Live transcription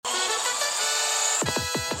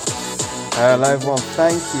Hello everyone,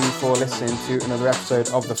 thank you for listening to another episode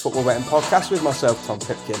of the Football Betting Podcast with myself, Tom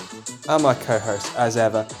Pipkin, and my co-host, as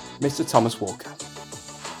ever, Mr. Thomas Walker.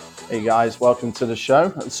 Hey guys, welcome to the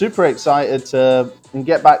show. I'm super excited to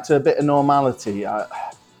get back to a bit of normality. I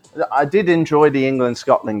did enjoy the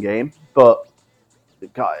England-Scotland game, but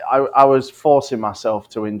I was forcing myself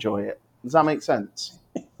to enjoy it. Does that make sense?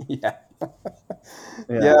 Yeah,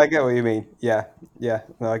 I get what you mean. I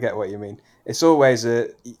get what you mean. It's always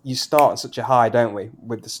you start on such a high, don't we?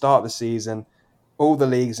 With the start of the season, all the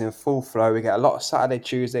leagues in full flow. We get a lot of Saturday,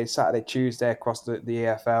 Tuesday across the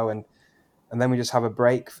EFL, and then we just have a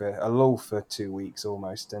break for a lull for 2 weeks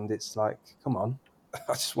almost. And it's like, come on, I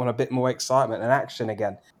just want a bit more excitement and action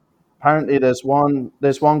again. Apparently, there's one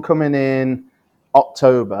coming in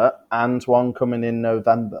October and one coming in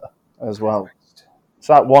November as well. It's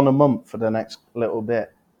like one a month for the next little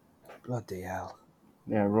bit. Bloody hell.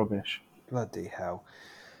 Yeah, rubbish. Bloody hell.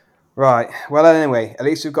 Right. Well, anyway, at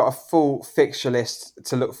least we've got a full fixture list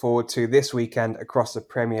to look forward to this weekend across the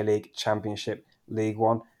Premier League, Championship, League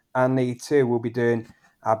One, and League Two. We'll be doing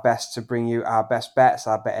our best to bring you our best bets,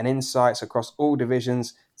 our betting insights across all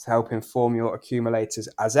divisions to help inform your accumulators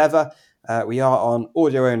as ever. We are on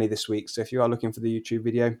audio only this week, so if you are looking for the YouTube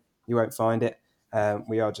video, you won't find it.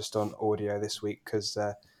 We are just on audio this week because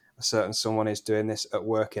a certain someone is doing this at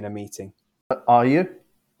work in a meeting. Are you?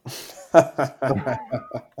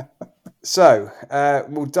 So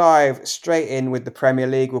we'll dive straight in with the Premier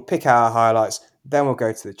League. We'll pick our highlights. Then we'll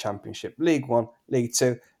go to the Championship, League One, League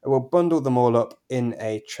Two. And we'll bundle them all up in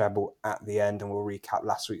a treble at the end. And we'll recap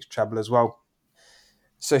last week's treble as well.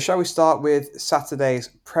 So shall we start with Saturday's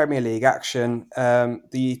Premier League action?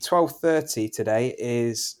 The 12:30 today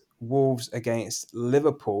is Wolves against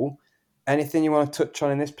Liverpool. Anything you want to touch on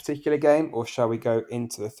in this particular game? Or shall we go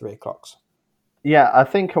into the 3 o'clocks? Yeah, I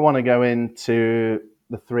think I want to go into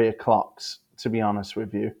the 3 o'clocks, to be honest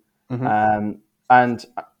with you. Mm-hmm. And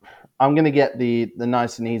I'm going to get the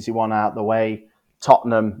nice and easy one out of the way.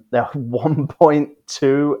 Tottenham, they're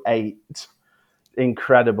 1.28.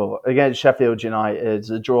 Incredible. Against Sheffield United,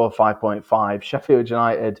 a draw of 5.5. Sheffield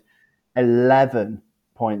United,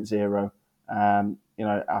 11.0.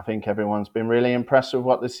 I think everyone's been really impressed with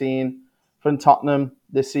what they've seen from Tottenham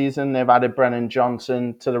this season. They've added Brennan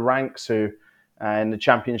Johnson to the ranks, who in the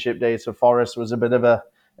Championship days for Forest was a bit of a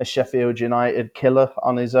Sheffield United killer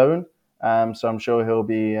on his own. So I'm sure he'll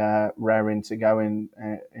be raring to go in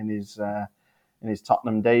his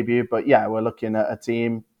Tottenham debut. But yeah, we're looking at a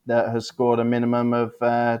team that has scored a minimum of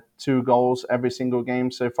 2 goals every single game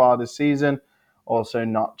so far this season, also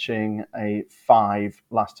notching a 5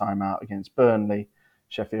 last time out against Burnley.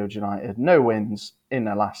 Sheffield United, no wins in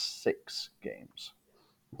the last 6 games.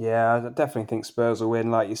 Yeah, I definitely think Spurs will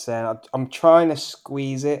win, like you're saying. I'm trying to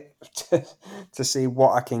squeeze it to see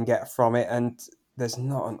what I can get from it, and there's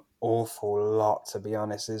not an awful lot, to be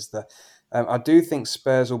honest, is there? I do think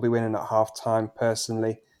Spurs will be winning at half-time,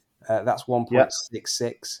 personally. That's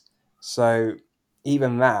 1.66. So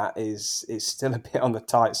even that is still a bit on the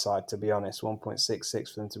tight side, to be honest,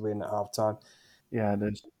 1.66 for them to win at half-time. Yeah, it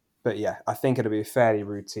is. But yeah, I think it'll be a fairly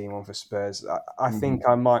routine one for Spurs. I think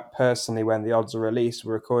I might personally, when the odds are released,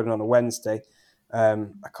 we're recording on a Wednesday. I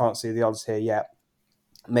can't see the odds here yet.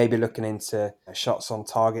 Maybe looking into shots on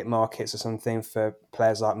target markets or something for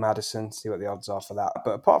players like Maddison, see what the odds are for that.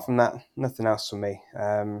 But apart from that, nothing else for me.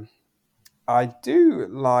 I do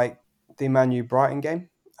like the Man U Brighton game.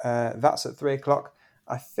 That's at 3 o'clock.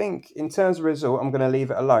 I think in terms of result, I'm going to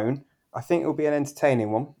leave it alone. I think it'll be an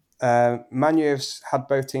entertaining one. Man U have had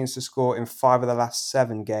both teams to score in 5 of the last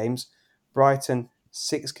 7 games. Brighton,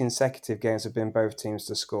 6 consecutive games have been both teams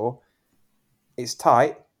to score. It's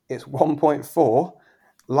tight. It's 1.4.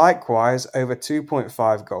 Likewise, over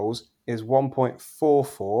 2.5 goals is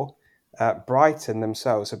 1.44. Brighton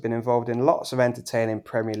themselves have been involved in lots of entertaining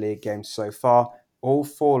Premier League games so far. All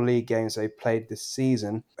 4 league games they've played this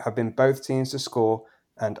season have been both teams to score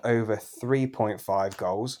and over 3.5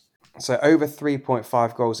 goals. So over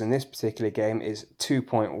 3.5 goals in this particular game is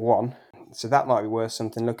 2.1. So that might be worth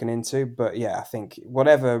something looking into. But yeah, I think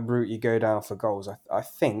whatever route you go down for goals, I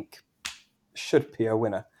think should be a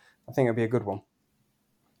winner. I think it'll be a good one.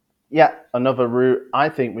 Yeah, another route I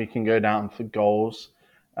think we can go down for goals.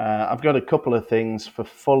 I've got a couple of things for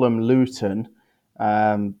Fulham Luton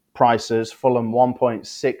prices. Fulham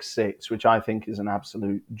 1.66, which I think is an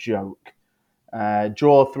absolute joke.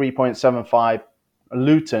 Draw 3.75.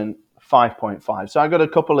 Luton 5.5. So I got a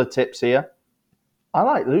couple of tips here. I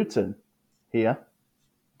like Luton here,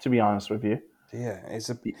 to be honest with you. Yeah,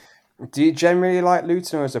 do you generally like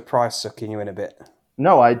Luton, or is the price sucking you in a bit?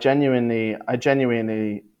 No, I genuinely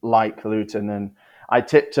like Luton, and I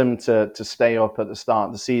tipped them to stay up at the start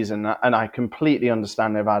of the season, and I completely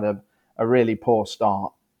understand they've had a really poor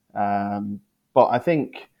start. But I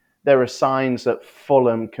think there are signs that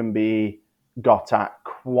Fulham can be got at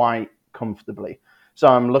quite comfortably. So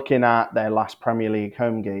I'm looking at their last Premier League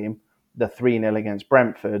home game, the 3-0 against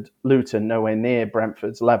Brentford. Luton nowhere near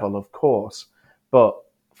Brentford's level, of course, but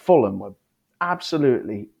Fulham were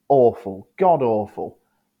absolutely awful, god awful.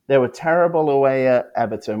 They were terrible away at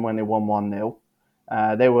Everton when they won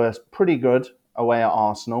 1-0. They were pretty good away at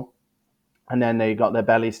Arsenal, and then they got their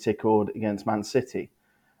bellies tickled against Man City.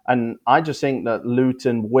 And I just think that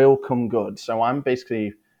Luton will come good. So I'm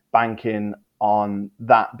basically banking on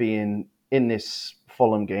that being in this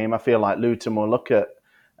Fulham game. I feel like Luton will look at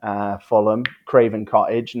Fulham, Craven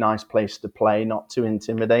Cottage, nice place to play, not too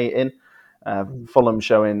intimidating. Fulham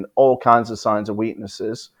showing all kinds of signs of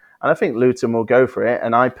weaknesses. And I think Luton will go for it.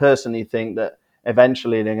 And I personally think that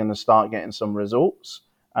eventually they're going to start getting some results.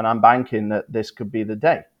 And I'm banking that this could be the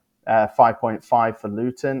day. 5.5 for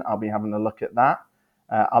Luton. I'll be having a look at that.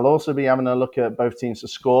 I'll also be having a look at both teams to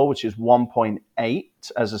score, which is 1.8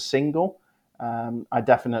 as a single. I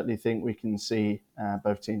definitely think we can see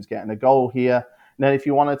both teams getting a goal here. And then if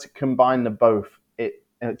you wanted to combine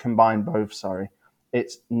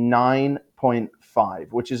it's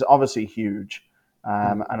 9.5, which is obviously huge.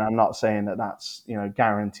 And I'm not saying that that's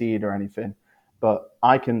guaranteed or anything, but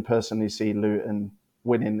I can personally see Luton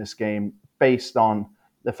winning this game based on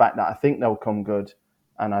the fact that I think they'll come good,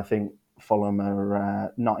 and I think Fulham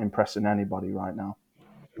are not impressing anybody right now.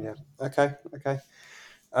 Yeah. Okay.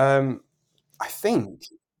 I think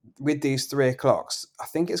with these 3 o'clocks, I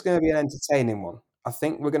think it's going to be an entertaining one. I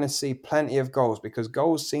think we're going to see plenty of goals because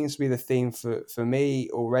goals seems to be the theme for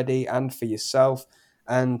me already and for yourself.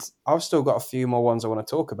 And I've still got a few more ones I want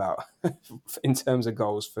to talk about in terms of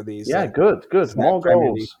goals for these Yeah, good. set More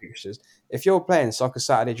Premier League goals. fixtures. If you're playing Soccer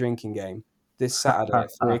Saturday drinking game this Saturday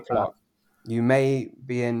at 3 o'clock, you may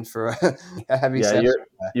be in for a heavy Yeah, session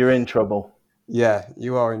there. you're in trouble. Yeah,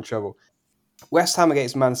 you are in trouble. West Ham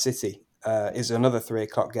against Man City is another 3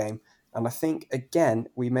 o'clock game. And I think, again,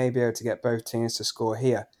 we may be able to get both teams to score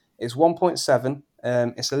here. It's 1.7.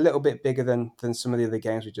 It's a little bit bigger than some of the other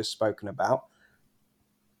games we've just spoken about.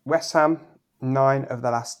 West Ham, 9 of the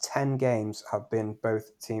last 10 games have been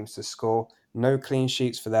both teams to score. No clean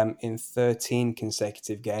sheets for them in 13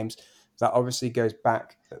 consecutive games. That obviously goes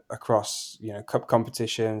back across, cup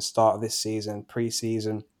competition, start of this season,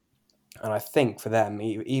 pre-season, and I think for them,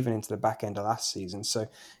 even into the back end of last season. So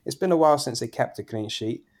it's been a while since they kept a clean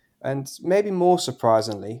sheet. And maybe more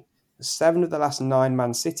surprisingly, 7 of the last 9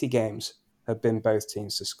 Man City games have been both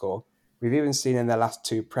teams to score. We've even seen in their last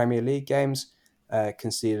 2 Premier League games,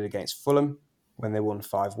 conceded against Fulham when they won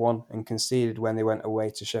 5-1 and conceded when they went away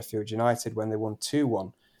to Sheffield United when they won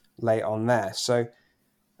 2-1 late on there. So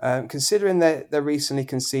considering they're recently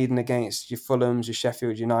conceding against your Fulhams, your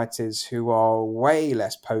Sheffield Uniteds, who are way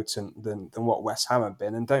less potent than what West Ham have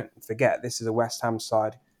been. And don't forget, this is a West Ham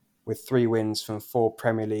side with 3 wins from 4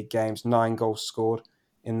 Premier League games, 9 goals scored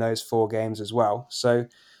in those 4 games as well. So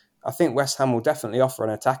I think West Ham will definitely offer an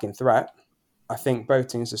attacking threat. I think both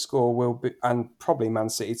teams to score will be, and probably Man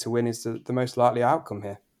City to win is the most likely outcome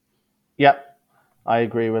here. Yep, I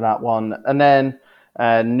agree with that one. And then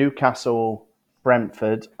Newcastle,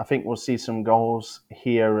 Brentford. I think we'll see some goals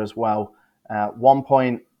here as well.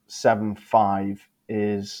 1.75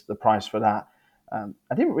 is the price for that. I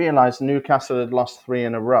didn't realise Newcastle had lost 3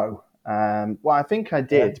 in a row. Well, I think I Yeah.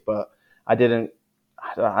 did, but I didn't.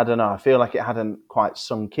 I don't know. I feel like it hadn't quite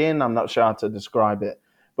sunk in. I'm not sure how to describe it.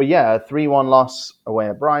 But yeah, a 3-1 loss away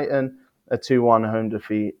at Brighton, a 2-1 home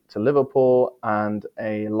defeat to Liverpool, and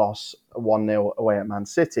a loss 1-0 away at Man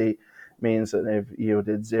City means that they've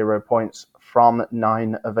yielded 0 points from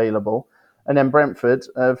 9 available. And then Brentford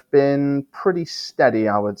have been pretty steady,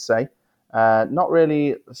 I would say. Not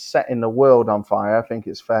really setting the world on fire, I think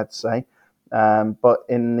it's fair to say. But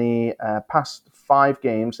in the past 5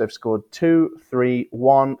 games, they've scored 2, 3,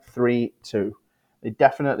 1, 3, 2. They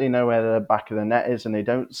definitely know where the back of the net is, and they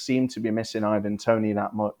don't seem to be missing Ivan Toney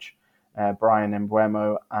that much. Brian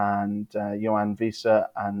Mbeumo and Johan Visa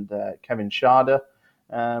and Kevin Schade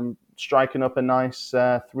striking up a nice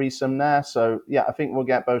threesome there. So, yeah, I think we'll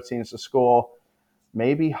get both teams to score.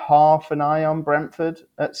 Maybe half an eye on Brentford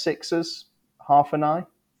at 6s. Half an eye.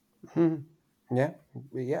 Yeah.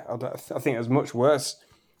 I think there's much worse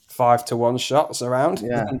 5-1 shots around.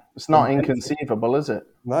 Yeah, it's than not Brentford. inconceivable, is it?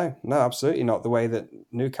 No, absolutely not. The way that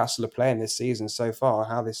Newcastle are playing this season so far,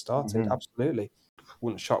 how they started, Mm-hmm. absolutely.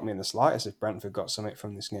 Wouldn't shock me in the slightest if Brentford got something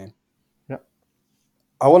from this game. Yep.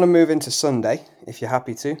 I want to move into Sunday, if you're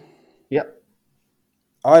happy to. Yep.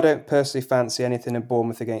 I don't personally fancy anything in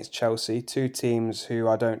Bournemouth against Chelsea, two teams who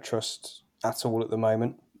I don't trust at all at the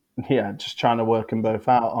moment. Yeah, just trying to work them both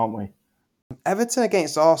out, aren't we? Everton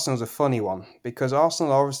against Arsenal is a funny one because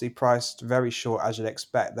Arsenal are obviously priced very short, as you'd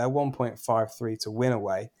expect. They're 1.53 to win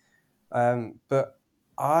away. But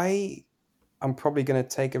I am probably going to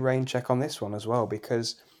take a rain check on this one as well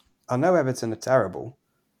because I know Everton are terrible.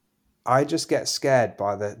 I just get scared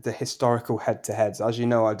by the historical head to heads, as you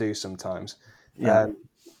know I do sometimes. Yeah, Um,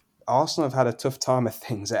 Arsenal have had a tough time of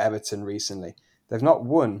things at Everton recently. They've not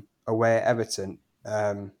won away at Everton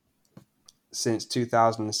since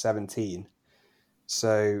 2017.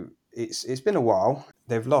 So it's been a while.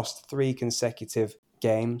 They've lost three consecutive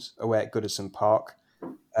games away at Goodison Park.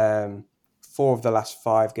 Um, four of the last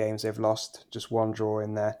five games they've lost, just one draw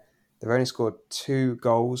in there. They've only scored two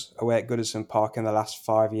goals away at Goodison Park in the last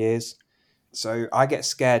 5 years. So I get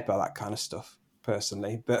scared by that kind of stuff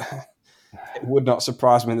personally, but it would not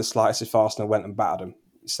surprise me in the slightest if Arsenal went and battered them,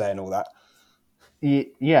 saying all that.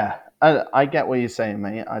 yeah. I get what you're saying,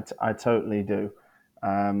 mate. I totally do.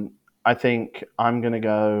 Um, I think I'm going to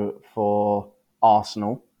go for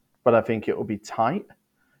Arsenal, but I think it will be tight.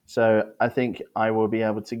 So I think I will be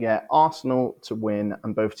able to get Arsenal to win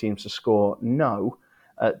and both teams to score no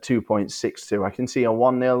at 2.62. I can see a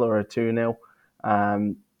 1-0 or a 2-0.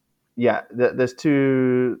 Um, yeah, there's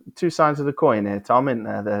two sides of the coin here, Tom, isn't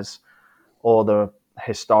there? There's all the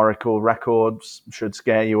historical records should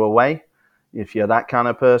scare you away. If you're that kind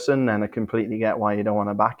of person, then I completely get why you don't want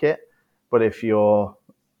to back it. But if you're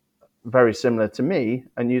very similar to me,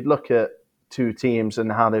 and you'd look at two teams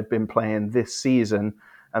and how they've been playing this season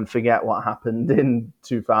and forget what happened in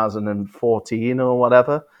 2014 or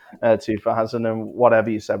whatever, 2000 and whatever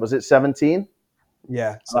you said. Was it 17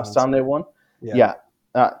 Yeah, last time 17. they won? Yeah.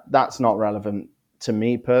 Yeah, that's not relevant to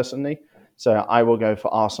me personally. So I will go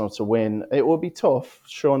for Arsenal to win. It will be tough.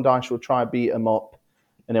 Sean Dyche will try beat them up,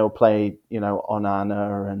 and he'll play,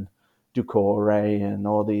 Onana and Ducore and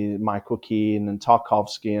all the Michael Keane and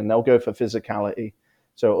Tarkovsky, and they'll go for physicality.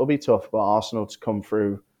 So it'll be tough, but Arsenal to come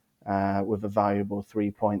through with a valuable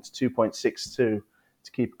 3 points, 2.62 to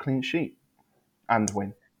keep a clean sheet and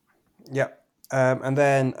win. Yep. And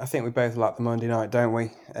then I think we both like the Monday night, don't we?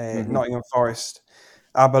 Hmm. Nottingham Forest,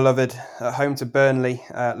 our beloved, at home to Burnley.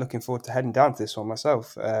 Looking forward to heading down to this one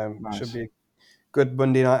myself. Should Nice. be a good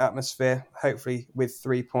Monday night atmosphere, hopefully with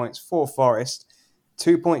 3 points for Forest.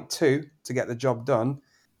 2.2 to get the job done.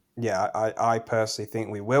 Yeah, I personally think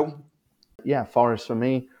we will. Yeah, Forest for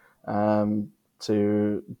me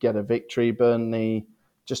to get a victory. Burnley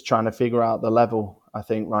just trying to figure out the level. I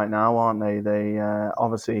think right now, aren't they? They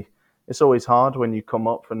obviously it's always hard when you come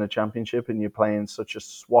up from the championship and you're playing such a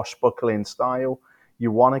swashbuckling style.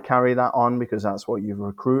 You want to carry that on because that's what you've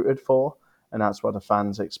recruited for, and that's what the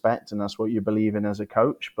fans expect, and that's what you believe in as a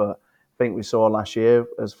coach. But I think we saw last year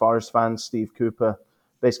as Forest fans, Steve Cooper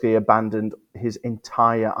basically abandoned his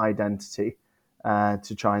entire identity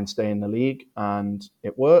to try and stay in the league, and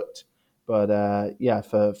it worked. But yeah,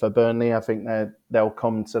 for Burnley, I think they'll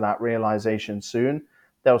come to that realization soon.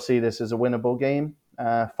 They'll see this as a winnable game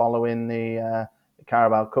following the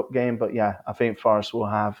Carabao Cup game. But yeah, I think Forest will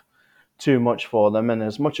have too much for them. And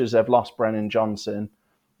as much as they've lost Brennan Johnson,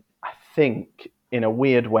 I think in a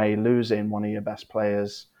weird way, losing one of your best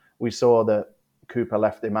players, we saw that Cooper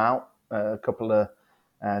left him out a couple of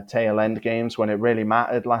tail end games when it really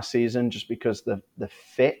mattered last season, just because the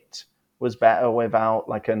fit was better without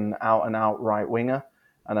like an out and out right winger.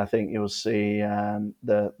 And I think you'll see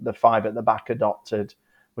the five at the back adopted,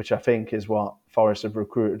 which I think is what Forest have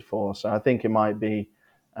recruited for. So I think it might be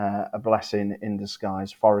a blessing in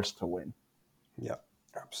disguise, Forest to win. Yeah,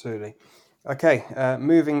 absolutely. Okay,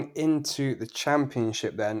 moving into the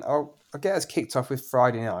championship then. I'll get us kicked off with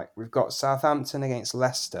Friday night. We've got Southampton against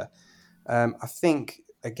Leicester. I think,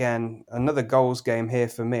 again, another goals game here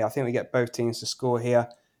for me. I think we get both teams to score here.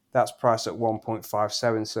 That's priced at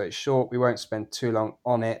 1.57, so it's short. We won't spend too long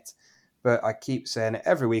on it. But I keep saying it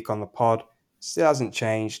every week on the pod. Still hasn't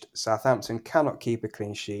changed. Southampton cannot keep a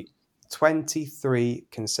clean sheet. 23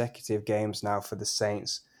 consecutive games now for the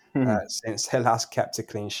Saints since they last kept a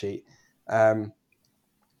clean sheet. Um,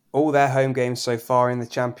 all their home games so far in the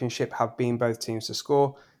Championship have been both teams to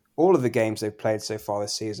score. All of the games they've played so far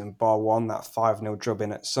this season, bar one, that 5-0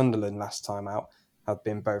 drubbing at Sunderland last time out, have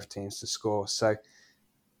been both teams to score. So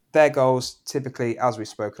their goals, typically, as we've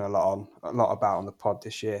spoken a lot about on the pod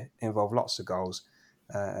this year, involve lots of goals.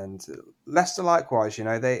 And Leicester, likewise,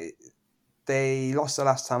 they lost the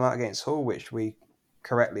last time out against Hull, which we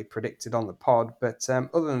correctly predicted on the pod. But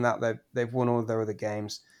other than that, they've won all of their other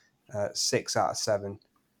games, 6 out of 7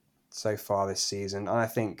 so far this season. And I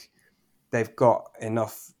think they've got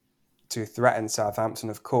enough to threaten Southampton,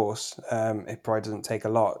 of course. It probably doesn't take a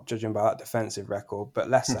lot, judging by that defensive record. But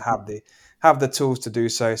Leicester have the tools to do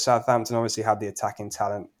so. Southampton obviously had the attacking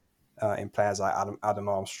talent in players like Adam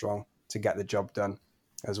Armstrong to get the job done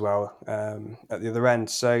as well at the other end.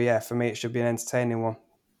 So yeah, for me, it should be an entertaining one.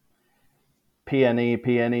 PNE,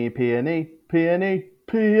 PNE, PNE, PNE,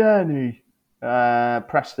 PNE.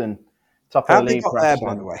 Preston, top How of the have they league. got there,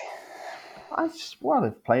 by the Preston. way? Well,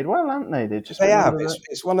 they've played well, haven't they? They've just They been have. under the.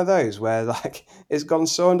 It's one of those where like it's gone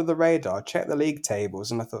so under the radar. Check the league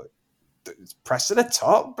tables, and I thought, Preston at the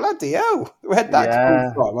top, bloody hell, where'd that come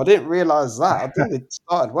Yeah. from? I didn't realise that. I think they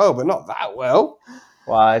started well, but not that well.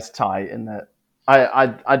 Well, it's tight, isn't it?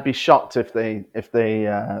 I'd be shocked if they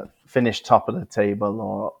finish top of the table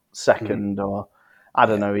or second or I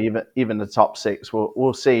don't Yeah. know, even the top six.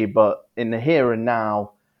 We'll see. But in the here and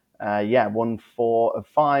now, won 4 of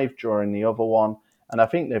 5 during the other one, and I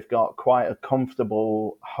think they've got quite a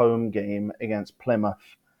comfortable home game against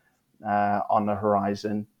Plymouth on the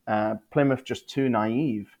horizon. Plymouth just too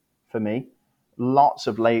naive for me. Lots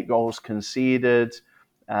of late goals conceded.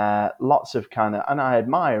 Lots of and I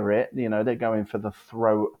admire it. You know, they're going for the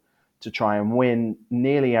throat to try and win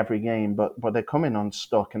nearly every game, but they're coming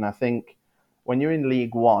unstuck. And I think when you're in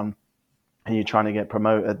League One and you're trying to get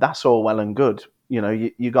promoted, that's all well and good. You know,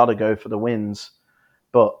 you got to go for the wins.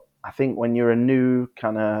 But I think when you're a new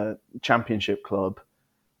kind of championship club,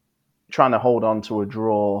 trying to hold on to a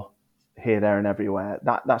draw here, there, and everywhere,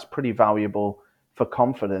 that's pretty valuable for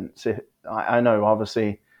confidence. I know,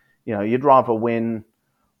 obviously, you know, you'd rather win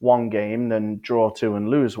one game than draw two and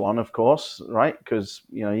lose one, of course, right? Because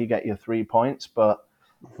you know you get your 3 points. But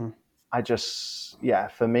Mm-hmm. I just,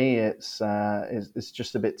 for me, it's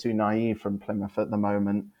just a bit too naive from Plymouth at the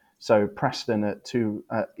moment. So Preston at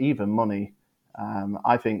even money,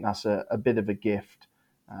 I think that's a bit of a gift.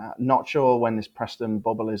 Not sure when this Preston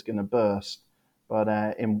bubble is going to burst, but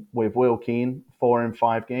with Will Keane, 4 in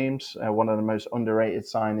 5 games, one of the most underrated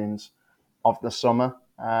signings of the summer.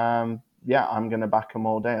 I'm going to back them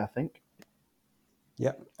all day, I think.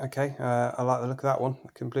 Yep. Okay. I like the look of that one. I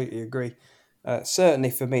completely agree.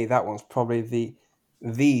 Certainly for me, that one's probably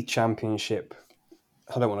the championship.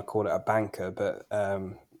 I don't want to call it a banker, but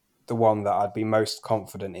the one that I'd be most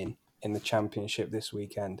confident in the championship this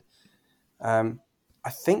weekend. I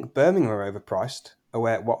think Birmingham are overpriced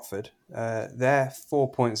away at Watford. They're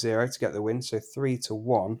 4.0 to get the win, so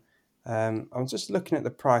 3-1. I'm just looking at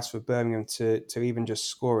the price for Birmingham to even just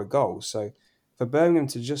score a goal. So for Birmingham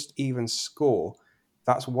to just even score,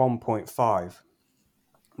 that's 1.5,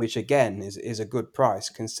 which again is a good price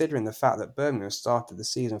considering the fact that Birmingham started the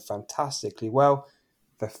season fantastically well.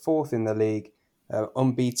 They're fourth in the league,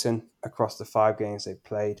 unbeaten across the 5 games they've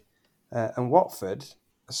played. And Watford,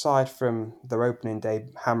 aside from their opening day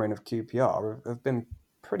hammering of QPR, have been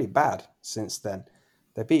pretty bad since then.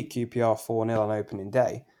 They beat QPR 4-0 on opening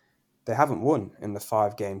day. They haven't won in the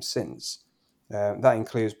 5 games since. That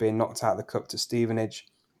includes being knocked out of the cup to Stevenage,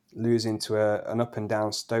 losing to an up and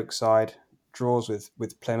down Stoke side, draws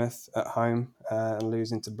with Plymouth at home, and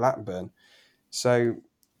losing to Blackburn. So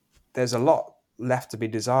there's a lot left to be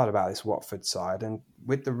desired about this Watford side. And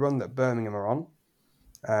with the run that Birmingham are on,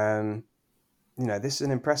 um, this is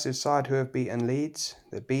an impressive side who have beaten Leeds,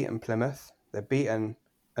 they've beaten Plymouth, they've beaten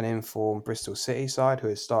an informed Bristol City side who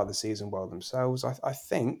has started the season well themselves. I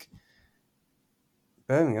think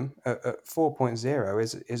Birmingham at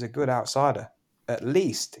 4.0 is a good outsider. At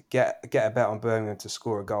least get a bet on Birmingham to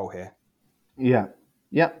score a goal here. Yeah,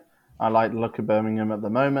 yeah. I like the look of Birmingham at the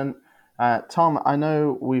moment. Tom, I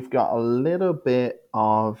know we've got a little bit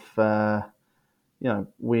of,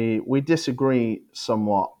 we disagree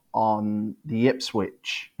somewhat on the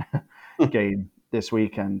Ipswich game this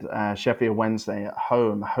weekend. Sheffield Wednesday at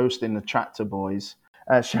home hosting the Tractor Boys.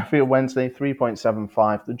 Sheffield Wednesday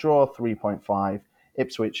 3.75, the draw 3.5,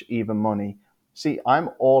 Ipswich even money. See, I'm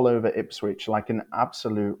all over Ipswich like an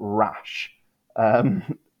absolute rash.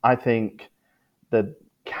 I think the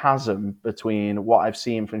chasm between what I've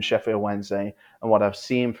seen from Sheffield Wednesday and what I've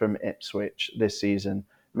seen from Ipswich this season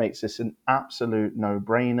makes this an absolute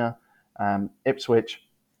no-brainer. Ipswich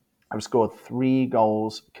have scored 3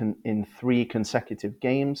 goals in 3 consecutive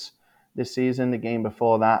games this season. The game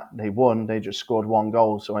before that, they won. They just scored 1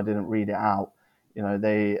 goal, so I didn't read it out. You know,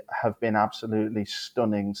 they have been absolutely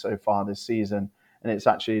stunning so far this season. And it's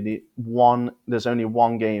actually there's only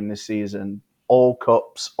 1 game this season, all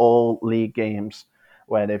cups, all league games,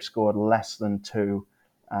 where they've scored less than 2.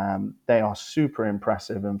 They are super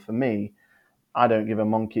impressive. And for me, I don't give a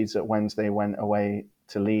monkeys that Wednesday went away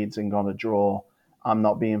to Leeds and got a draw. I'm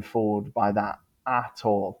not being fooled by that at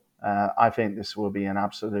all. I think this will be an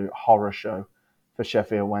absolute horror show for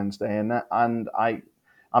Sheffield Wednesday,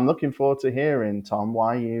 I'm looking forward to hearing, Tom,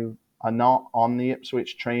 why you are not on the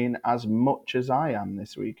Ipswich train as much as I am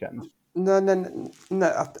this weekend. No.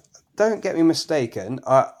 Don't get me mistaken.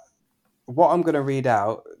 What I'm going to read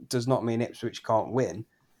out does not mean Ipswich can't win.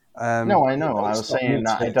 No, I know. I It's was not saying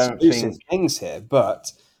that mutually I don't exclusive think things here,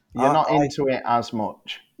 but you're I, not I into it as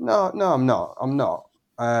much. no, I'm not. I'm not.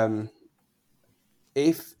 Um,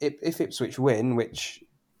 if Ipswich win, which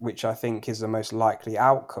I think is the most likely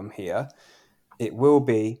outcome here, it will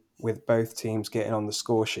be with both teams getting on the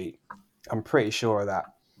score sheet. I'm pretty sure of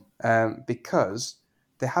that because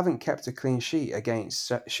they haven't kept a clean sheet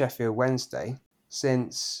against Sheffield Wednesday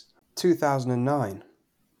since 2009,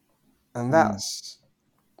 and Mm. that's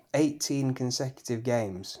 18 consecutive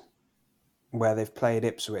games where they've played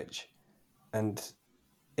Ipswich, and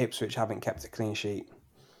Ipswich haven't kept a clean sheet.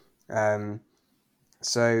 Um,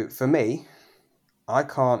 so for me, I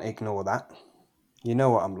can't ignore that. You know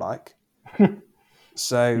what I'm like.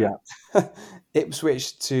 So Yeah,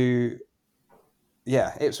 Ipswich to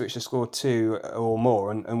Ipswich to score two or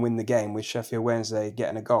more and win the game with Sheffield Wednesday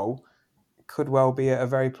getting a goal could well be a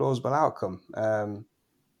very plausible outcome.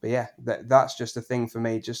 But yeah, that's just a thing for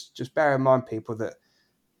me. Just bear in mind, people, that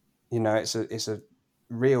it's a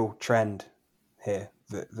real trend here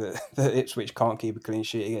that Ipswich can't keep a clean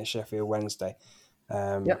sheet against Sheffield Wednesday.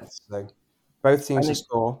 yeah, So both teams and to it,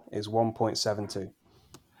 score is 1.72.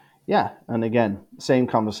 yeah, and again, same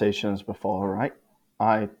conversation as before, right?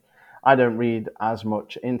 I I don't read as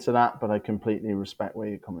much into that, but I completely respect where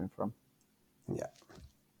you're coming from. Yeah.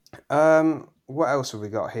 What else have we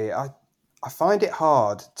got here? I find it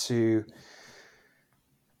hard to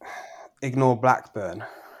ignore Blackburn.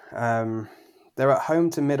 Um, they're at home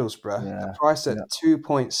to Middlesbrough, the Yeah, price at yeah.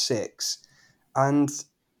 2.6. And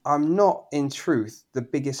I'm not, in truth, the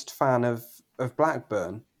biggest fan of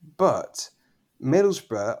Blackburn, but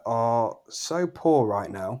Middlesbrough are so poor right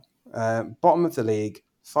now. Bottom of the league,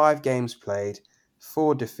 5 games played,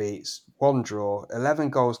 4 defeats, 1 draw, 11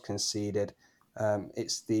 goals conceded.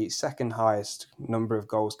 It's the second highest number of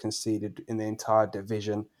goals conceded in the entire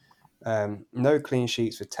division. No clean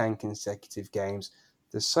sheets for 10 consecutive games.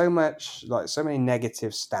 There's so many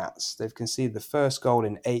negative stats. They've conceded the first goal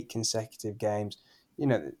in 8 consecutive games. You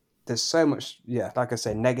know, there's so much, like I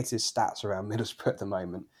say, negative stats around Middlesbrough at the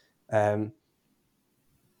moment. Um,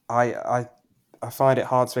 I, I, I find it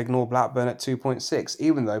hard to ignore Blackburn at 2.6,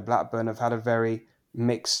 even though Blackburn have had a very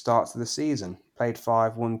mixed start to the season. Played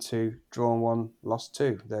 5, won 2, drawn 1, lost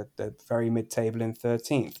 2. They're very mid-table in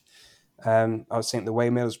 13th. I was thinking the way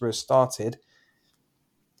Middlesbrough started,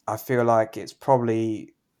 I feel like it's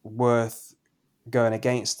probably worth going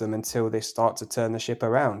against them until they start to turn the ship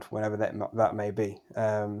around, whenever that may be.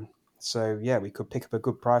 So yeah, we could pick up a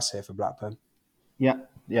good price here for Blackburn. Yeah,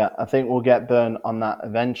 yeah. I think we'll get Burn on that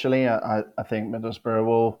eventually. I think Middlesbrough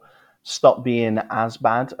will stop being as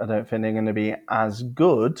bad. I don't think they're going to be as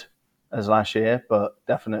good as last year, but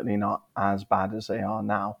definitely not as bad as they are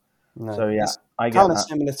now. No, So yeah, it's I get kind of that.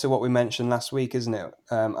 similar to what we mentioned last week, isn't it?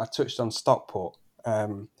 I touched on Stockport,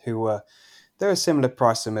 who were they're a similar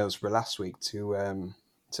price to Middlesbrough last week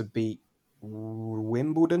to beat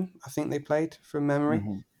Wimbledon. I think they played from memory.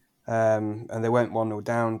 Hmm. And they went 1-0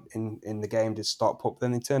 down in the game, did Stockport, but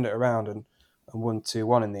then they turned it around and won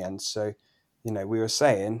 2-1 in the end. So, we were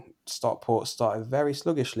saying Stockport started very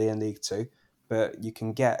sluggishly in League Two, but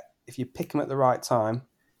if you pick them at the right time,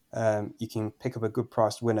 you can pick up a good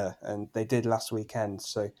priced winner, and they did last weekend.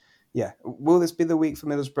 So, yeah, will this be the week for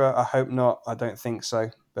Middlesbrough? I hope not. I don't think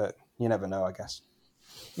so, but you never know, I guess.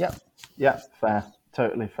 Yeah, yeah, fair,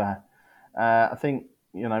 totally fair. I think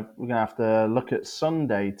we're gonna have to look at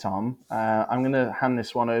Sunday, Tom. I'm gonna hand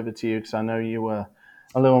this one over to you because I know you were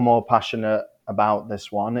a little more passionate about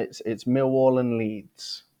this one. It's Millwall and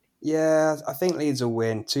Leeds. Yeah, I think Leeds will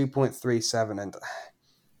win 2.37, and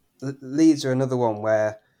Leeds are another one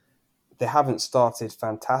where they haven't started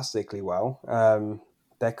fantastically well.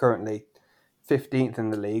 They're currently 15th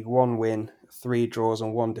in the league, 1 win, 3 draws,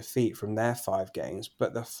 and 1 defeat from their 5 games.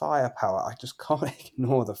 But the firepower, I just can't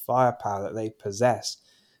ignore the firepower that they possess.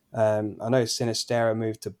 I know Sinistera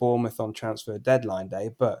moved to Bournemouth on transfer deadline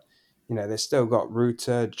day, but they've still got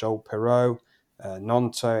Ruter, Joel Perot,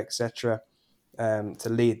 Nonto, etc. To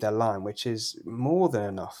lead their line, which is more than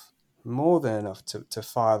enough to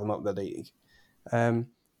fire them up the league. Um,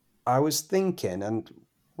 I was thinking, and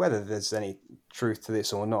whether there's any truth to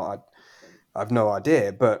this or not, I've no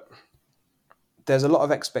idea, but there's a lot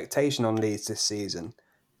of expectation on Leeds this season,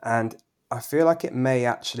 and I feel like it may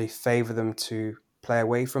actually favour them to play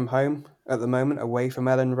away from home at the moment, away from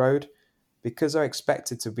Ellen Road. because they're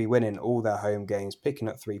expected to be winning all their home games, picking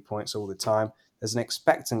up 3 points all the time. There's an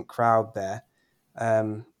expectant crowd there,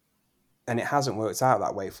 and it hasn't worked out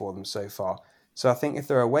that way for them so far. So I think if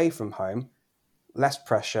they're away from home, less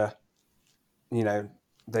pressure,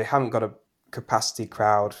 they haven't got a capacity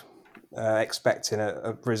crowd expecting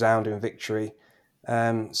a resounding victory.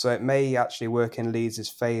 So it may actually work in Leeds'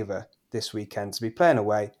 favour this weekend to be playing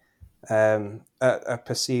away, a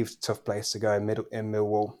perceived tough place to go in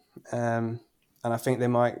Millwall. And I think they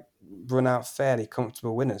might run out fairly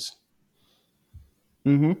comfortable winners.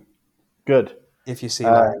 Mm-hmm. Good. If you see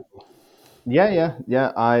my angle.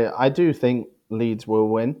 Yeah. I do think Leeds will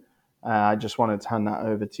win. I just wanted to hand that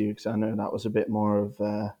over to you because I know that was a bit more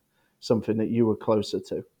of something that you were closer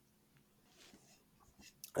to.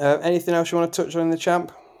 Anything else you want to touch on in the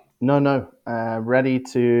champ? No. Ready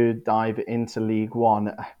to dive into League One.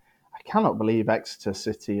 I cannot believe Exeter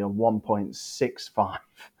City are 1.65.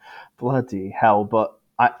 Bloody hell. But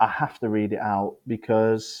I have to read it out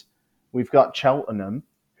because we've got Cheltenham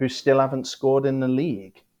who still haven't scored in the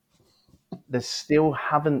league. They still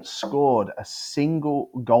haven't scored a single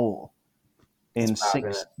goal in It's bad,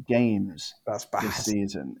 isn't 6 it? games That's bad. this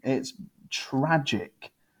season. It's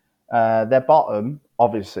tragic. They're bottom,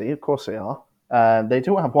 obviously, of course they are. They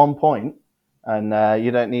do have 1 point, and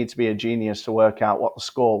you don't need to be a genius to work out what the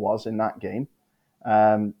score was in that game.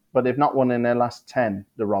 But they've not won in their last 10,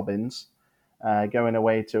 the Robins, going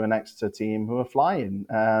away to an Exeter team who are flying.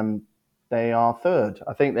 They are third.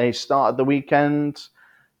 I think they started the weekend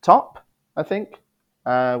top, I think.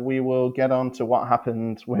 We will get on to what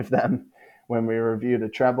happened with them when we review the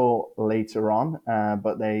treble later on,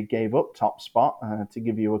 but they gave up top spot to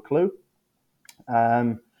give you a clue.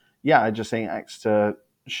 I just think Exeter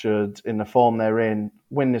should, in the form they're in,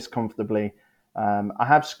 win this comfortably. I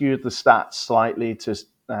have skewed the stats slightly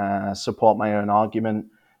to support my own argument.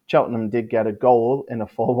 Cheltenham did get a goal in a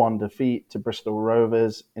 4-1 defeat to Bristol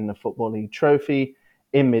Rovers in the Football League Trophy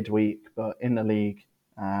in midweek, but in the league,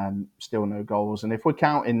 still no goals. And if we're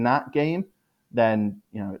counting that game, then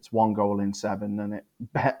it's 1 goal in 7, and it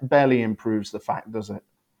barely improves the fact, does it?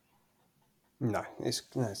 No, it's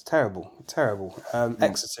terrible, terrible.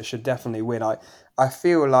 Exeter should definitely win. I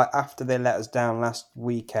feel like after they let us down last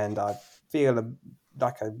weekend, I feel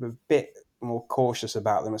like a bit more cautious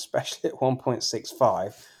about them, especially at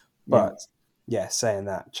 1.65. Yeah. But yeah, saying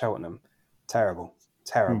that, Cheltenham, terrible,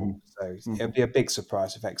 terrible. Mm-hmm. So it'd Mm-hmm. be a big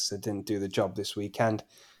surprise if Exeter didn't do the job this weekend.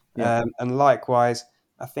 Yeah. And likewise,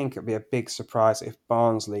 I think it'd be a big surprise if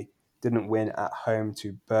Barnsley didn't win at home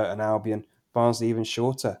to Burton Albion. Barnsley even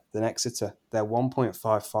shorter than Exeter. They're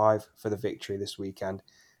 1.55 for the victory this weekend.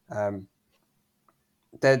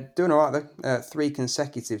 They're doing all right though. 3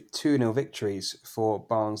 consecutive 2-0 victories for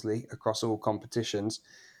Barnsley across all competitions.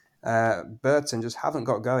 Burton just haven't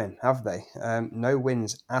got going, have they? No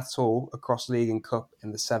wins at all across League and Cup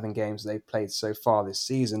in the 7 games they've played so far this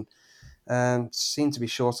season. Seem to be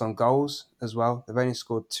short on goals as well. They've only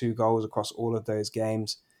scored 2 goals across all of those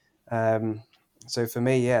games. So for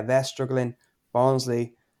me, yeah, they're struggling.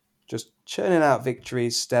 Barnsley just churning out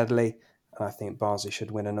victories steadily, and I think Barnsley should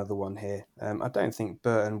win another one here. I don't think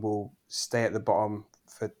Burton will stay at the bottom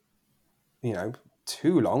for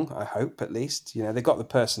too long. I hope at least. They've got the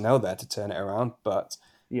personnel there to turn it around, but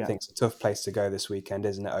I Yeah. think it's a tough place to go this weekend,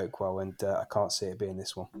 isn't it, Oakwell? And I can't see it being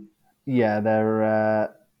this one. Yeah,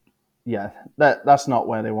 they're that's not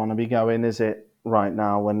where they want to be going, is it? Right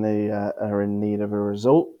now, when they are in need of a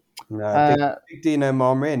result. No, Uh, big Dino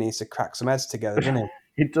Marmire needs to crack some heads together, doesn't he?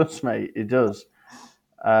 it does, mate. It does.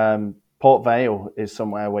 Port Vale is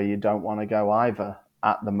somewhere where you don't want to go either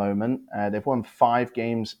at the moment. They've won 5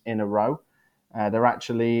 games in a row. They're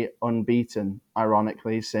actually unbeaten,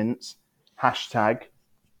 ironically, since hashtag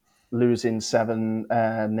losing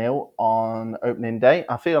 7-0 on opening day.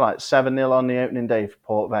 I feel like 7-0 on the opening day for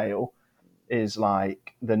Port Vale is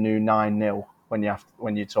like the new 9-0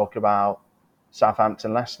 when you talk about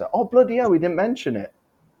Southampton Leicester. Oh, bloody hell, we didn't mention it.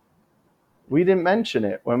 We didn't mention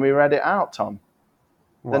it when we read it out, Tom.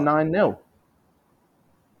 The What? 9-0.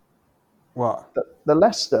 What? The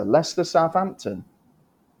Leicester Southampton.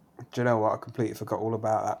 Do you know what? I completely forgot all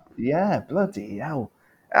about that. Yeah, bloody hell.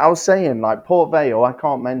 I was saying, like, Port Vale, I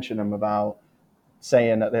can't mention them about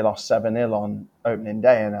saying that they lost 7-0 on opening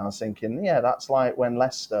day. And I was thinking, yeah, that's like when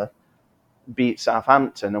Leicester beat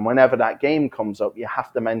Southampton. And whenever that game comes up, you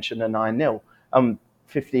have to mention the 9-0.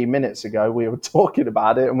 15 minutes ago, we were talking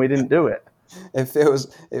about it and we didn't do it. It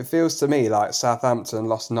feels to me like Southampton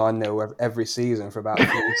lost 9-0 every season for about 3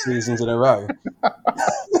 seasons in a row.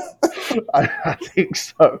 I think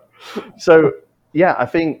so. So, yeah, I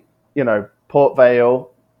think, Port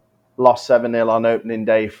Vale, lost 7-0 on opening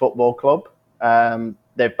day Football Club.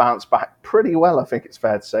 They've bounced back pretty well, I think it's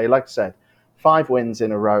fair to say. Like I said, 5 wins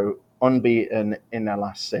in a row, unbeaten in their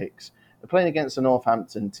last 6. They're playing against a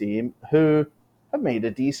Northampton team who have made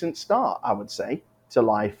a decent start, I would say, to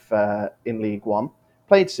life in League One.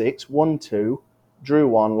 Played 6, won 2, drew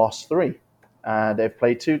 1, lost 3. They've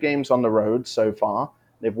played 2 games on the road so far.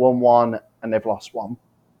 They've won 1 and they've lost 1.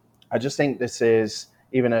 I just think this is,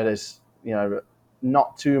 even though there's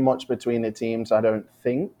not too much between the teams, I don't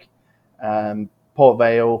think. Port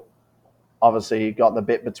Vale obviously got the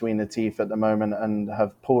bit between the teeth at the moment and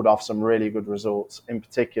have pulled off some really good results, in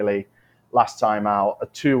particularly last time out, a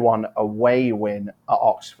 2-1 away win at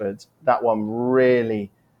Oxford. That one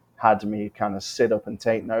really had me kind of sit up and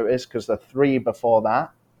take notice, because the 3 before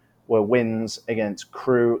that were wins against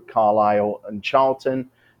Crewe, Carlisle and Charlton.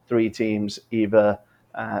 3 teams either...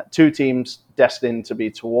 2 teams destined to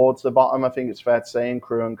be towards the bottom, I think it's fair to say, in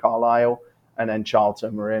Crewe and Carlisle, and then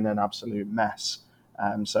Charlton were in an absolute mess.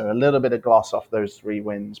 So a little bit of gloss off those 3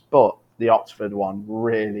 wins, but the Oxford one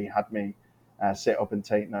really had me sit up and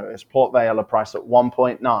take notice. Port Vale are priced at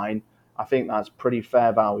 1.9. I think that's pretty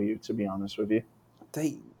fair value, to be honest with you.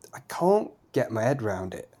 I can't get my head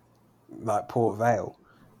around it. Like Port Vale,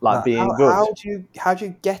 Like being good. how do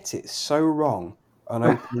you get it so wrong on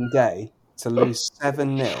opening day to lose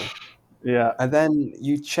 7-0, Yeah. and then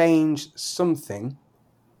you change something,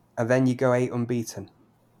 and then you go 8 unbeaten,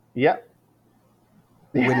 Yeah.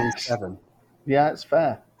 winning Yes. 7? Yeah, it's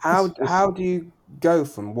fair. How do you go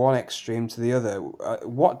from one extreme to the other?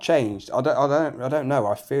 What changed? I don't know.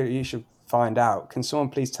 I feel you should find out. Can someone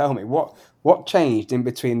please tell me what changed in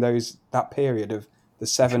between that period of the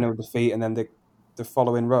 7-0 defeat and then the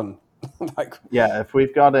following run? Like, Yeah, if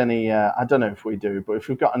we've got any, I don't know if we do, but if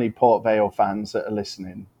we've got any Port Vale fans that are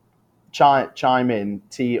listening, chime in,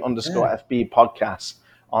 yeah. T_FB podcast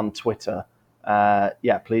on Twitter.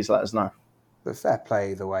 Yeah, please let us know. But fair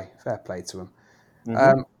play either way. Fair play to them.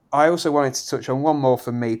 Mm-hmm. I also wanted to touch on one more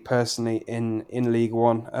for me personally in League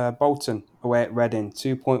One. Bolton away at Reading.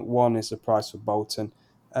 2.1 is the price for Bolton.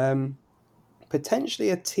 Potentially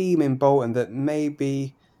a team in Bolton that may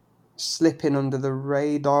be slipping under the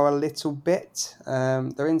radar a little bit.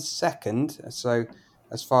 They're in second, so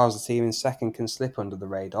as far as the team in second can slip under the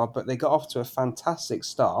radar, but they got off to a fantastic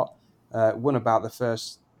start. Won about the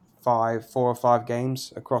first 4 or 5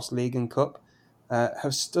 games across league and cup.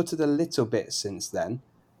 Have stuttered a little bit since then.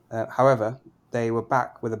 However, they were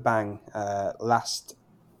back with a bang last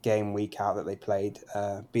game week out that they played,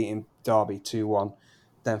 beating Derby 2-1,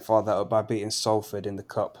 then followed that up by beating Salford in the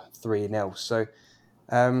cup 3-0. So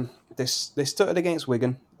they stuttered against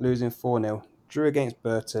Wigan, losing 4-0, drew against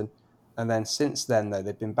Burton, and then since then, though,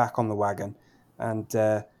 they've been back on the wagon. And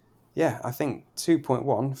yeah, I think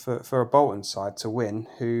 2.1 for a Bolton side to win,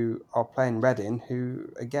 who are playing Reading,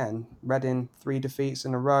 who, again, Reading 3 defeats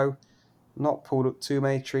in a row, not pulled up too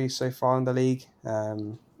many trees so far in the league.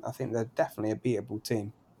 I think they're definitely a beatable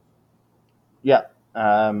team. Yeah.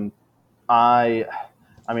 I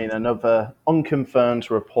I mean, another unconfirmed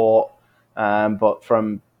report, but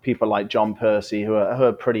from people like John Percy, who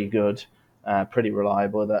are pretty good, pretty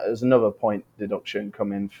reliable, that there's another point deduction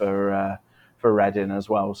coming for Reading as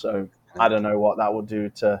well. So I don't know what that will do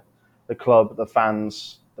to the club, the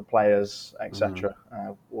fans, the players, Mm. etc.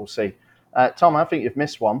 We'll see. Tom, I think you've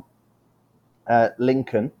missed one.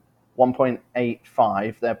 Lincoln,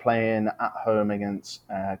 1.85. They're playing at home against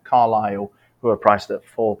Carlisle, who are priced at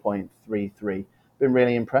 4.33. Been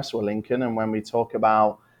really impressed with Lincoln. And when we talk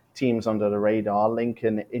about teams under the radar,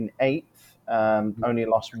 Lincoln in 8th, only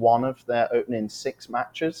lost 1 of their opening 6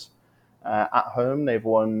 matches. At home, they've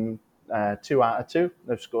won 2 out of 2.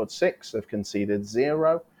 They've scored 6. They've conceded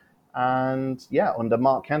 0. And yeah, under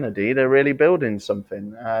Mark Kennedy, they're really building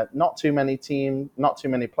something. Not too many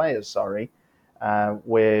players, sorry,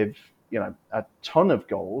 with a ton of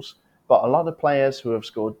goals, but a lot of players who have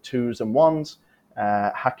scored 2s and 1s.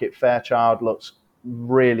 Hackett Fairchild looks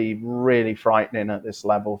really, really frightening at this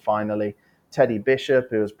level. Finally, Teddy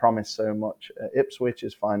Bishop, who has promised so much at Ipswich,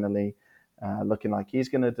 is finally looking like he's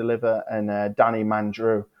going to deliver. And Danny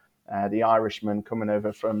Mandrew, the Irishman coming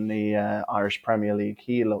over from the Irish Premier League,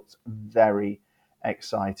 he looks very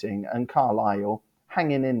exciting. And Carlisle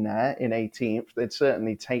hanging in there in 18th. They'd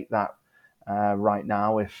certainly take that right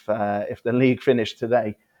now if the league finished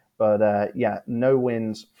today. But yeah, no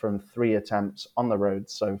wins from 3 attempts on the road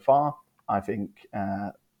so far. I think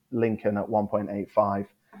Lincoln at 1.85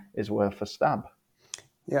 is worth a stab.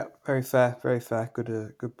 Yeah, very fair, very fair.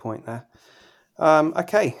 Good point there.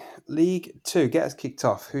 Okay, League Two, get us kicked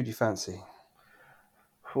off. Who do you fancy?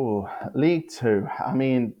 Ooh, League Two. I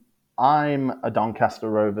mean, I'm a Doncaster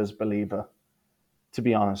Rovers believer, to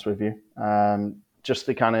be honest with you. Just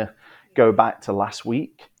to kind of go back to last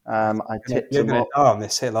week, I tipped You're them going to up. die on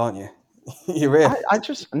this hill, aren't you? You really? I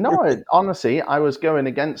just, no, honestly, I was going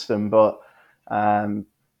against them, but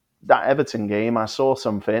that Everton game, I saw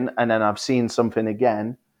something, and then I've seen something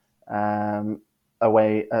again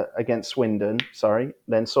away against Swindon,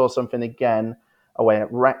 then saw something again away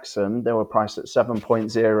at Wrexham. They were priced at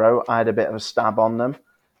 7.0. I had a bit of a stab on them.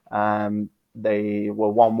 They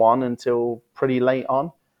were 1-1 until pretty late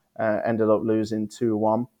on, ended up losing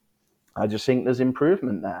 2-1. I just think there's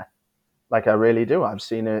improvement there. Like, I really do. I've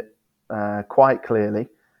seen it quite clearly.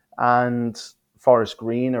 And Forest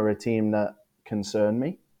Green are a team that concern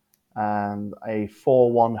me. A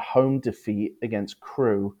 4-1 home defeat against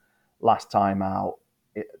Crewe last time out.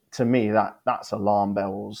 To me, that's alarm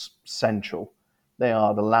bells central. They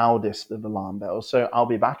are the loudest of alarm bells. So I'll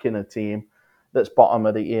be backing a team that's bottom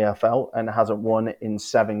of the EFL and hasn't won in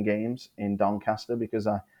 7 games in Doncaster, because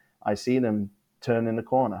I see them turning the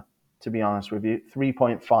corner, to be honest with you.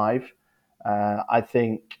 3.5. I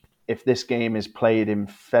think if this game is played in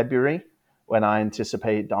February, when I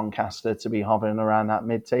anticipate Doncaster to be hovering around that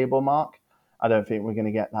mid-table mark, I don't think we're going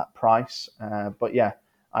to get that price. But yeah,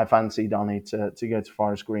 I fancy Donny to go to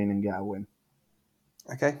Forest Green and get a win.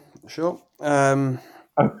 Okay, sure. Oh,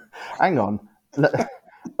 hang on.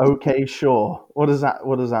 Okay, sure. What does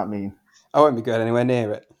that mean? I won't be going anywhere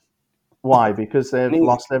near it. Why? Because they've In either,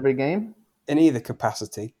 lost every game? in either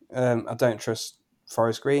capacity. I don't trust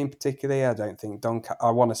Forest Green particularly. I don't think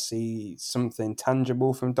I want to see something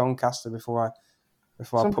tangible from Doncaster before I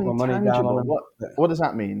put my Something money down on tangible. them. What But what does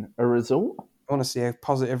that mean? A result? I want to see a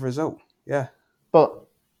positive result. Yeah. But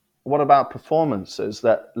what about performances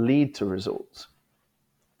that lead to results?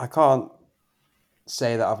 I can't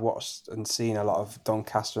say that I've watched and seen a lot of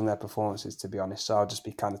Doncaster and their performances, to be honest. So I'll just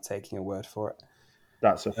be kind of taking a word for it.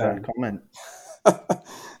 That's a fair comment.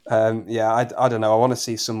 Yeah, I don't know. I want to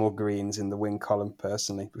see some more greens in the win column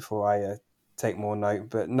personally before I take more note.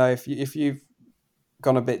 But no, if you've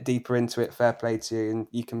gone a bit deeper into it, fair play to you, and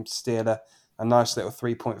you can steal a nice little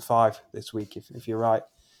 3.5 this week if you're right.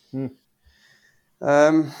 Hmm.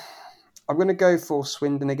 I'm going to go for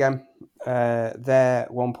Swindon again. They're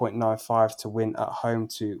 1.95 to win at home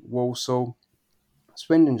to Walsall.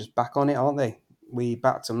 Swindon just back on it, aren't they? We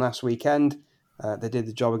backed them last weekend. They did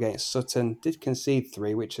the job against Sutton. Did concede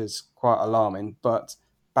 3, which is quite alarming, but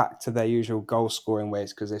back to their usual goal scoring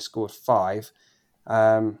ways because they scored 5.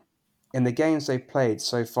 In the games they've played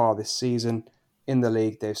so far this season in the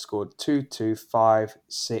league, they've scored 2-2, 5,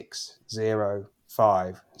 6, 0,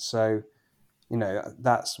 5. So,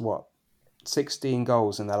 that's what 16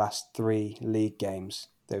 goals in the last 3 league games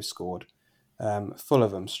they've scored. Full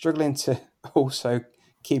of them. Struggling to also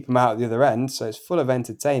keep them out at the other end, so it's full of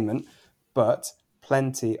entertainment, but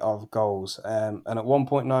plenty of goals. And at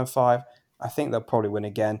 1.95, I think they'll probably win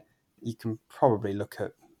again. You can probably look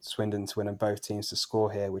at Swindon to win and both teams to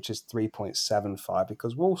score here, which is 3.75,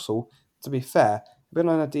 because Walsall, to be fair, have been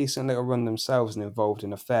on a decent little run themselves and involved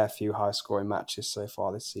in a fair few high-scoring matches so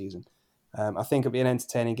far this season. I think it'll be an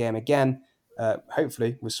entertaining game again,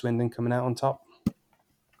 hopefully with Swindon coming out on top.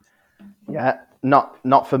 Yeah,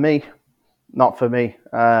 not for me. Not for me.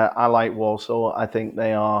 I like Walsall. I think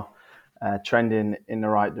they are trending in the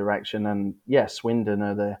right direction. And yes, Swindon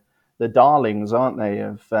are the darlings, aren't they,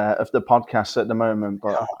 of the podcast at the moment?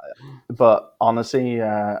 But honestly,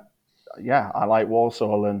 yeah, I like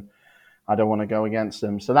Walsall, and I don't want to go against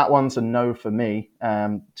them. So that one's a no for me.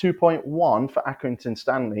 2.1 for Accrington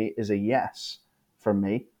Stanley is a yes from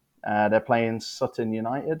me. They're playing Sutton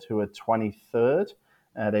United, who are 23rd.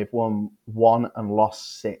 They've won 1 and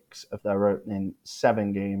lost 6 of their opening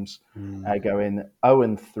 7 games, going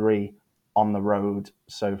 0-3 on the road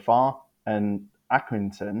so far. And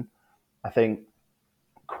Accrington, I think,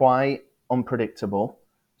 quite unpredictable.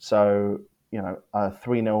 So, a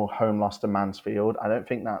 3-0 home loss to Mansfield. I don't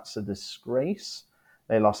think that's a disgrace.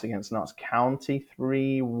 They lost against Notts County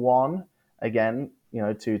 3-1. Again,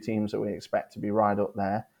 2 teams that we expect to be right up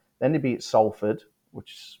there. Then they beat Salford,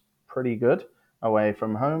 which is pretty good, away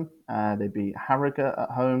from home. They beat Harrogate at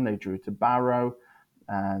home. They drew to Barrow.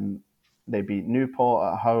 They beat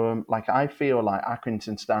Newport at home. I feel like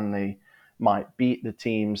Accrington Stanley might beat the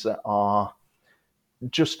teams that are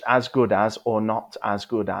just as good as or not as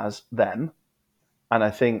good as them. And I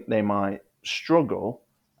think they might struggle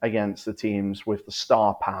against the teams with the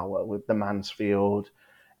star power, with the Mansfield,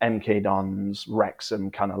 MK Dons, Wrexham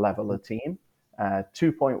kind of level of team.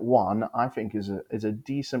 2.1, I think, is a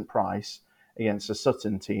decent price against a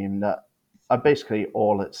Sutton team that are basically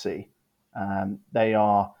all at sea. They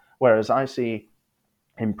are, whereas I see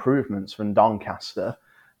improvements from Doncaster,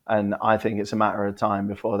 and I think it's a matter of time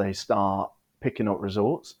before they start picking up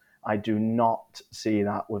results. I do not see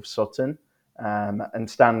that with Sutton, and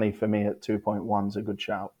Stanley for me at 2.1 is a good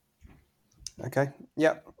shout. Okay,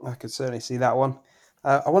 yep, I could certainly see that one.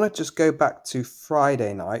 I want to just go back to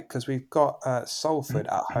Friday night because we've got Salford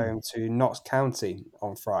at home to Notts County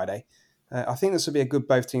on Friday. I think this will be a good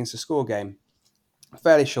both teams to score game.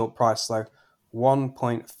 Fairly short price though,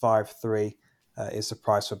 1.53 is the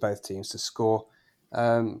price for both teams to score.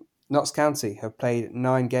 Notts County have played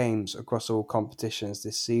 9 games across all competitions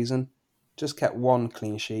this season, just kept 1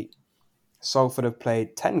 clean sheet. Salford have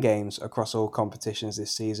played 10 games across all competitions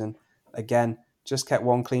this season, again, just kept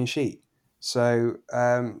 1 clean sheet. So,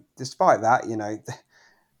 despite that,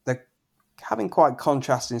 they're having quite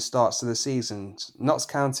contrasting starts to the season. Notts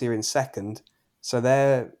County are in second, so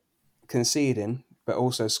they're conceding, but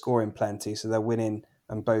also scoring plenty, so they're winning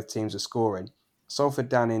and both teams are scoring. Salford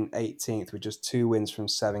down in 18th with just 2 wins from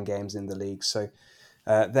 7 games in the league, so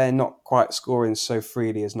they're not quite scoring so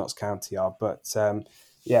freely as Notts County are, but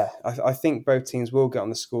I think both teams will get on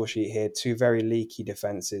the score sheet here. 2 very leaky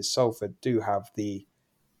defences. Salford do have the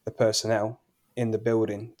personnel in the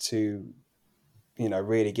building to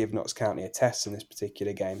really give Notts County a test in this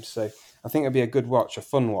particular game. So I think it'll be a good watch, a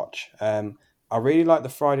fun watch. I really like the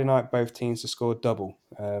Friday night both teams to score double.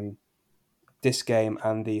 This game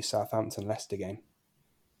and the Southampton-Leicester game.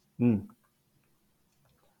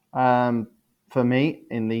 For me,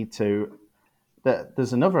 in League Two,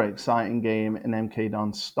 there's another exciting game in MK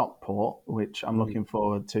Dons Stockport, which I'm looking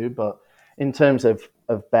forward to. But in terms of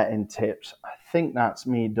betting tips, I think that's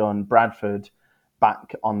me done. Bradford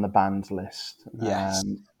back on the banned list. Yes.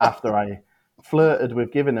 After I flirted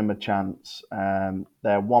with giving them a chance,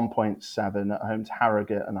 they're 1.7 at home to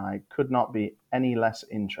Harrogate, and I could not be any less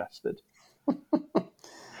interested.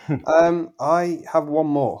 I have one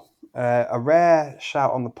more. A rare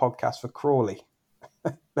shout on the podcast for Crawley.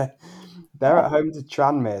 They're at home to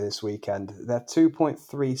Tranmere this weekend. They're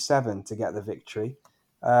 2.37 to get the victory.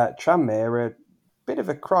 Tranmere are a bit of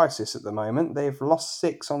a crisis at the moment. They've lost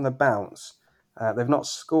 6 on the bounce. They've not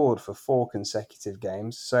scored for 4 consecutive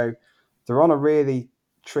games. So they're on a really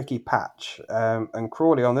tricky patch. And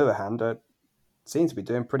Crawley, on the other hand, seem to be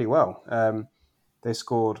doing pretty well. They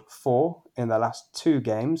scored 4 in their last 2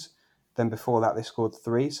 games. Then before that, they scored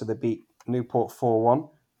 3. So they beat Newport 4-1,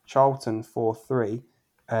 Charlton 4-3,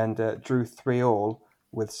 and drew 3-3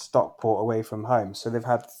 with Stockport away from home. So they've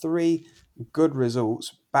had 3 good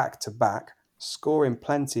results back to back, scoring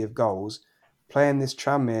plenty of goals, playing this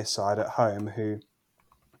Tranmere side at home who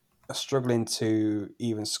are struggling to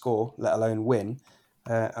even score, let alone win.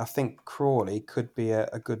 I think Crawley could be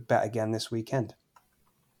a good bet again this weekend.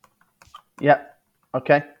 Yeah,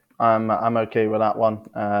 okay. I'm okay with that one.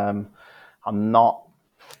 I'm not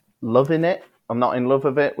loving it. I'm not in love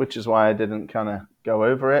with it, which is why I didn't kind of go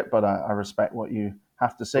over it. But I respect what you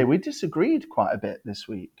have to say. We disagreed quite a bit this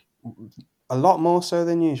week. A lot more so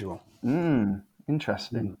than usual.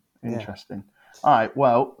 Interesting. Yeah. Interesting. All right.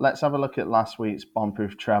 Well, let's have a look at last week's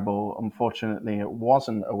Bombproof Treble. Unfortunately, it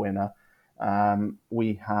wasn't a winner.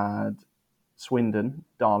 We had Swindon,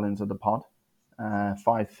 darlings of the pod.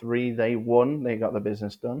 5-3, they won. They got the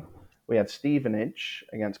business done. We had Stevenage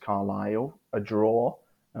against Carlisle, a draw,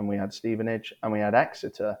 and we had Stevenage, and we had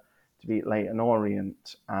Exeter to beat Leyton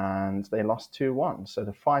Orient, and they lost 2-1. So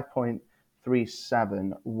the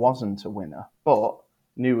 5.37 wasn't a winner, but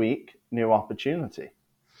new week, new opportunity.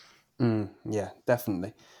 Yeah,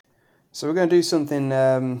 definitely. So we're going to do something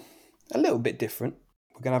a little bit different.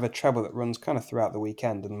 We're going to have a treble that runs kind of throughout the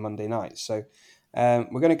weekend and Monday night. So we're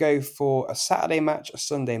going to go for a Saturday match, a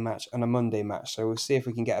Sunday match, and a Monday match. So we'll see if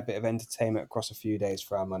we can get a bit of entertainment across a few days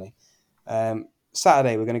for our money.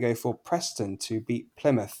 Saturday, we're going to go for Preston to beat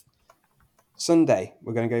Plymouth. Sunday,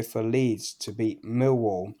 we're going to go for Leeds to beat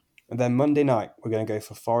Millwall. And then Monday night, we're going to go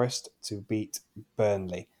for Forest to beat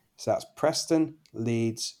Burnley. So that's Preston,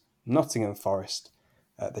 Leeds, Nottingham Forest.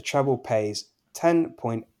 The treble pays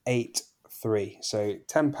 10.83. So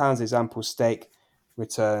 £10 is ample stake,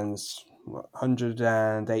 returns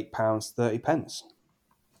 £108.30.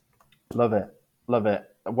 Love it. Love it.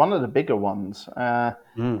 One of the bigger ones. Hang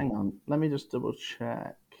on. Let me just double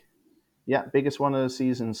check. Yeah, biggest one of the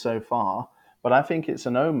season so far. But I think it's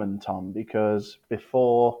an omen, Tom, because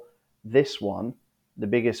before this one, the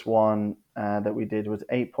biggest one that we did was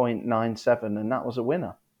 8.97, and that was a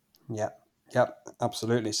winner. Yep,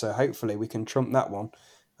 absolutely. So hopefully we can trump that one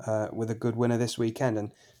with a good winner this weekend.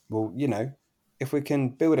 And we'll, if we can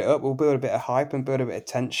build it up, we'll build a bit of hype and build a bit of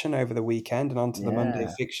tension over the weekend and onto the Monday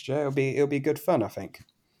fixture. It'll be good fun, I think.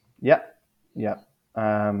 Yep.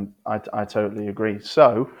 I totally agree.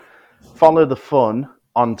 So follow the fun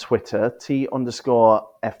on Twitter,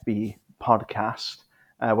 T_FB podcast.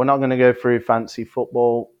 We're not going to go through fancy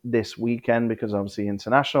football this weekend because obviously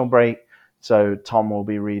international break. So Tom will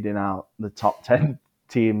be reading out the top 10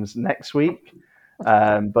 teams next week.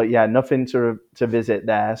 But yeah, nothing to visit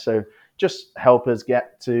there. So just help us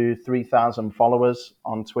get to 3,000 followers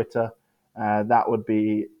on Twitter. That would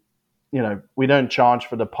be, we don't charge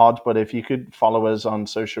for the pod, but if you could follow us on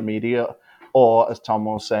social media, or as Tom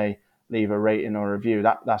will say, leave a rating or review,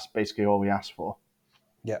 that's basically all we ask for.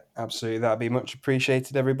 Yeah, absolutely. That'd be much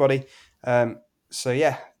appreciated, everybody. So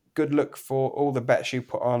yeah, good luck for all the bets you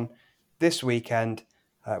put on this weekend.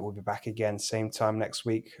 We'll be back again same time next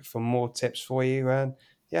week for more tips for you. And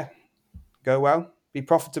yeah, go well, be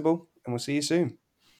profitable, and we'll see you soon.